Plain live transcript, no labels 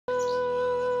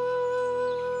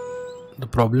The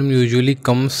problem usually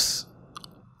comes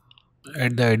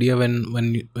at the idea when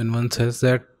one says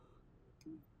that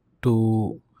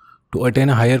to to attain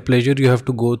a higher pleasure you have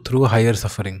to go through a higher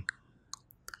suffering.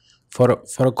 For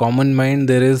a common mind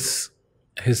there is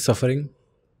his suffering,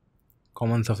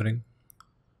 common suffering,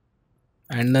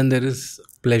 and then there is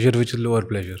pleasure which is lower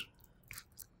pleasure.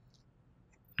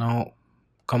 Now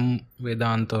come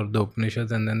Vedanta or the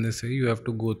Upanishads and then they say you have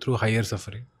to go through higher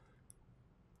suffering.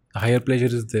 The higher pleasure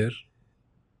is there,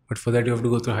 but for that you have to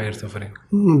go through higher suffering.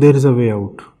 There is a way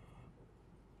out.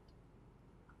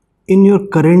 In your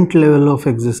current level of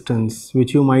existence,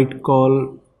 which you might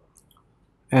call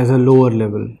as a lower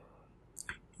level,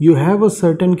 you have a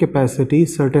certain capacity,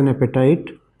 certain appetite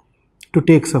to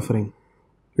take suffering.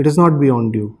 It is not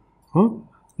beyond you.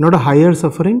 Not a higher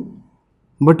suffering,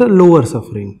 but a lower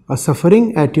suffering. A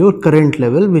suffering at your current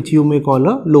level, which you may call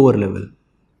a lower level.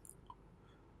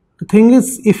 The thing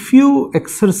is, if you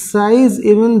exercise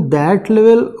even that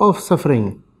level of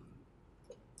suffering,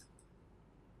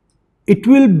 it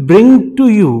will bring to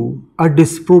you a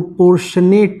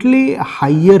disproportionately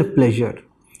higher pleasure.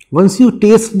 Once you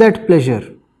taste that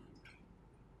pleasure,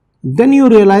 then you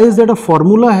realize that a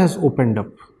formula has opened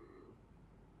up.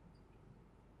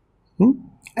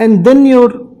 And then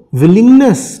your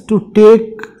willingness to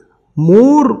take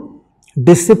more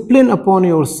discipline upon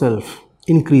yourself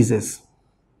increases.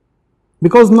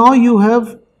 Because now you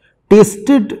have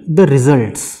tasted the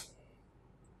results.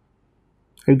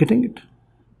 Are you getting it?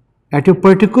 At your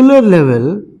particular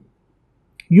level,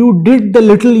 you did the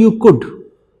little you could.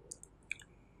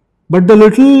 But the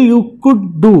little you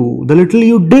could do, the little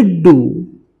you did do,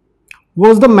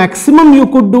 was the maximum you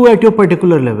could do at your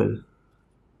particular level.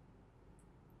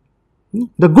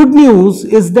 The good news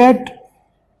is that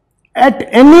at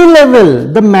any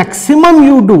level, the maximum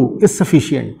you do is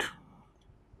sufficient.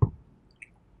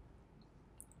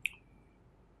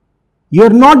 You are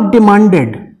not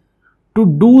demanded to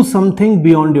do something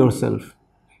beyond yourself.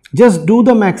 Just do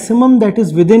the maximum that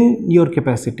is within your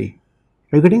capacity.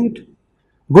 Are you getting it?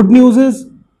 Good news is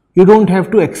you don't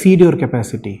have to exceed your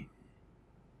capacity.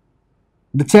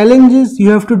 The challenge is you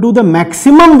have to do the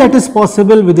maximum that is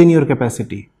possible within your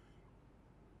capacity.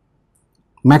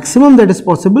 Maximum that is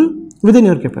possible within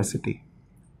your capacity.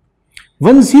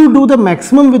 Once you do the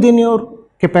maximum within your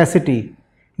capacity,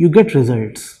 you get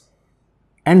results.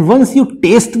 And once you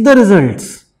taste the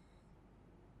results,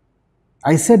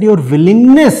 I said your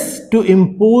willingness to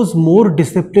impose more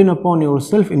discipline upon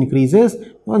yourself increases.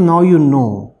 Well, now you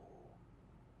know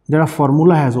that a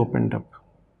formula has opened up.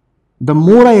 The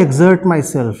more I exert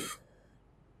myself,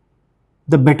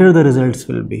 the better the results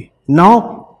will be.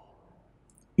 Now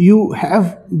you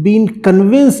have been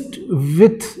convinced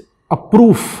with a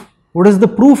proof. What is the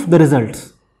proof? The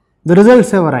results. The results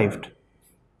have arrived.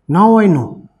 Now I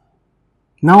know.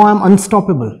 Now I am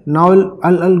unstoppable. Now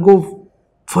I'll go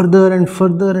further and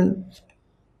further and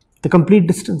the complete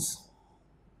distance.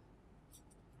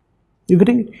 You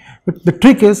getting it? But the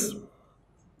trick is,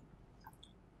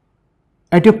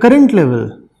 at your current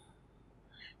level,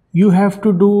 you have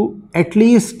to do at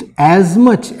least as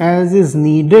much as is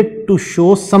needed to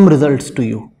show some results to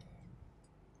you.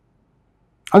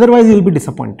 Otherwise, you will be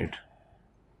disappointed.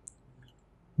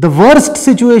 The worst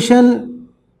situation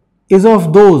is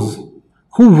of those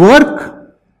who work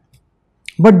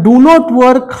but do not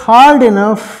work hard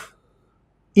enough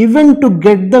even to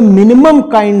get the minimum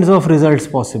kinds of results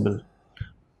possible.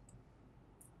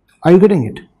 Are you getting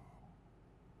it?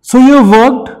 So you have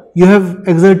worked, you have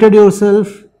exerted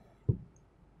yourself,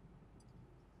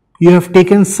 you have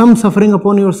taken some suffering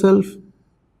upon yourself,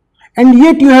 and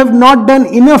yet you have not done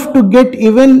enough to get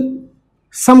even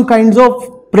some kinds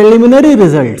of preliminary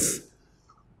results.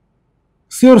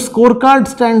 So your scorecard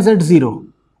stands at 0.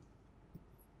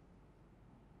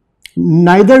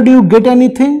 Neither do you get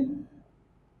anything,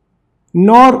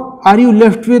 nor are you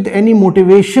left with any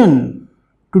motivation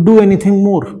to do anything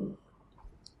more.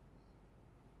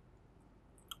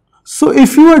 So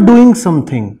if you are doing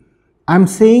something, I am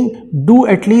saying do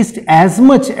at least as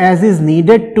much as is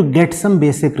needed to get some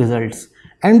basic results,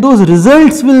 and those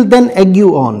results will then egg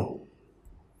you on.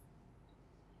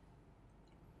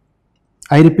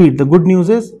 I repeat, the good news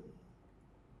is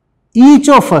each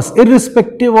of us,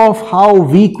 irrespective of how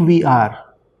weak we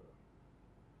are,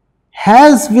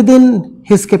 has within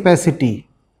his capacity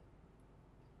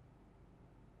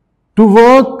to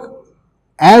work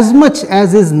as much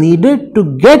as is needed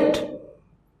to get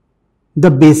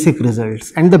the basic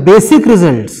results, and the basic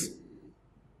results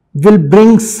will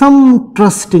bring some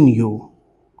trust in you,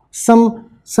 some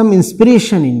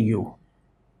inspiration in you.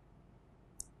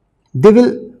 They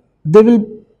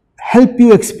will help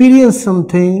you experience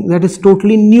something that is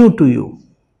totally new to you.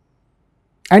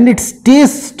 And its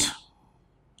taste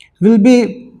will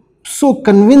be so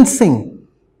convincing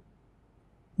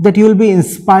that you will be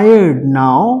inspired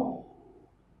now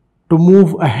to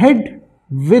move ahead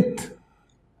with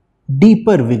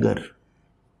deeper vigor.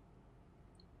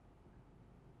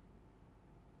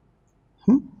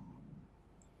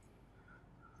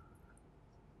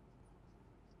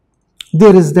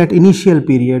 There is that initial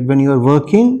period when you are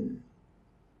working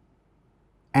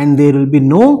and there will be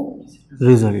no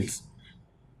results.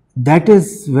 That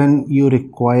is when you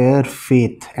require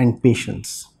faith and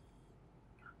patience.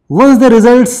 Once the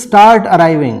results start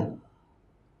arriving,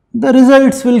 the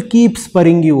results will keep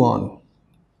spurring you on.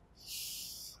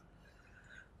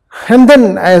 And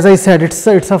then, as I said, it's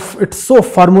so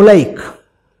formulaic.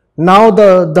 Now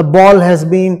the ball has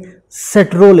been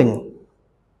set rolling.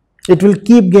 It will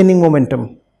keep gaining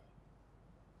momentum.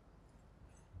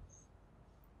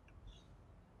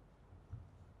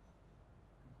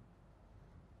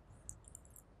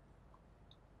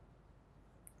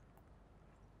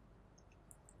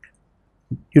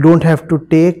 You don't have to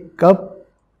take up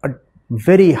a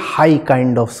very high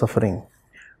kind of suffering.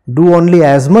 Do only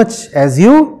as much as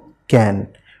you can,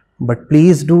 but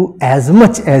please do as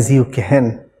much as you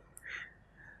can.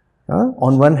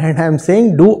 On one hand, I am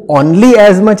saying do only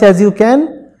as much as you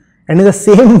can, and in the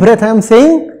same breath I am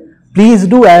saying please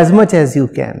do as much as you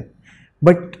can.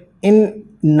 But in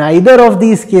neither of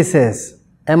these cases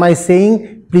am I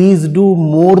saying please do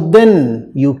more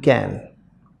than you can.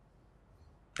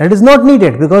 That is not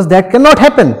needed, because that cannot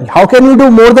happen. How can you do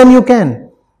more than you can?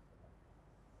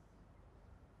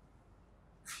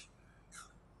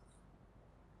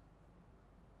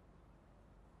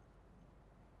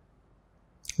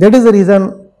 That is the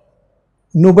reason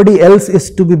nobody else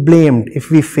is to be blamed if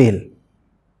we fail.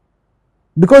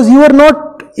 Because you are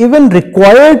not even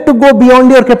required to go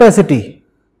beyond your capacity.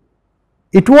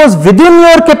 It was within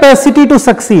your capacity to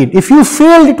succeed. If you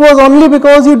failed, it was only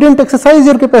because you didn't exercise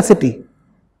your capacity.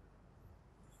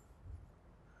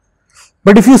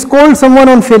 But if you scold someone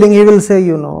on failing, he will say,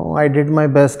 I did my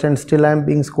best and still I am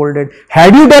being scolded.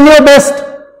 Had you done your best,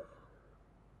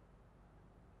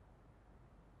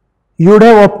 you would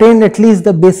have obtained at least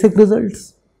the basic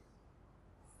results.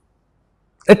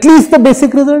 At least the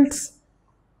basic results.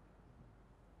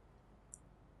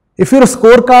 If your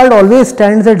scorecard always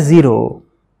stands at 0,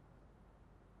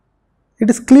 it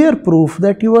is clear proof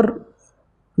that you are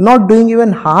not doing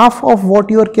even half of what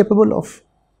you are capable of.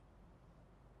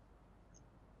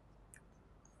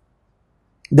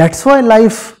 That's why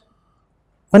life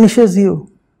punishes you.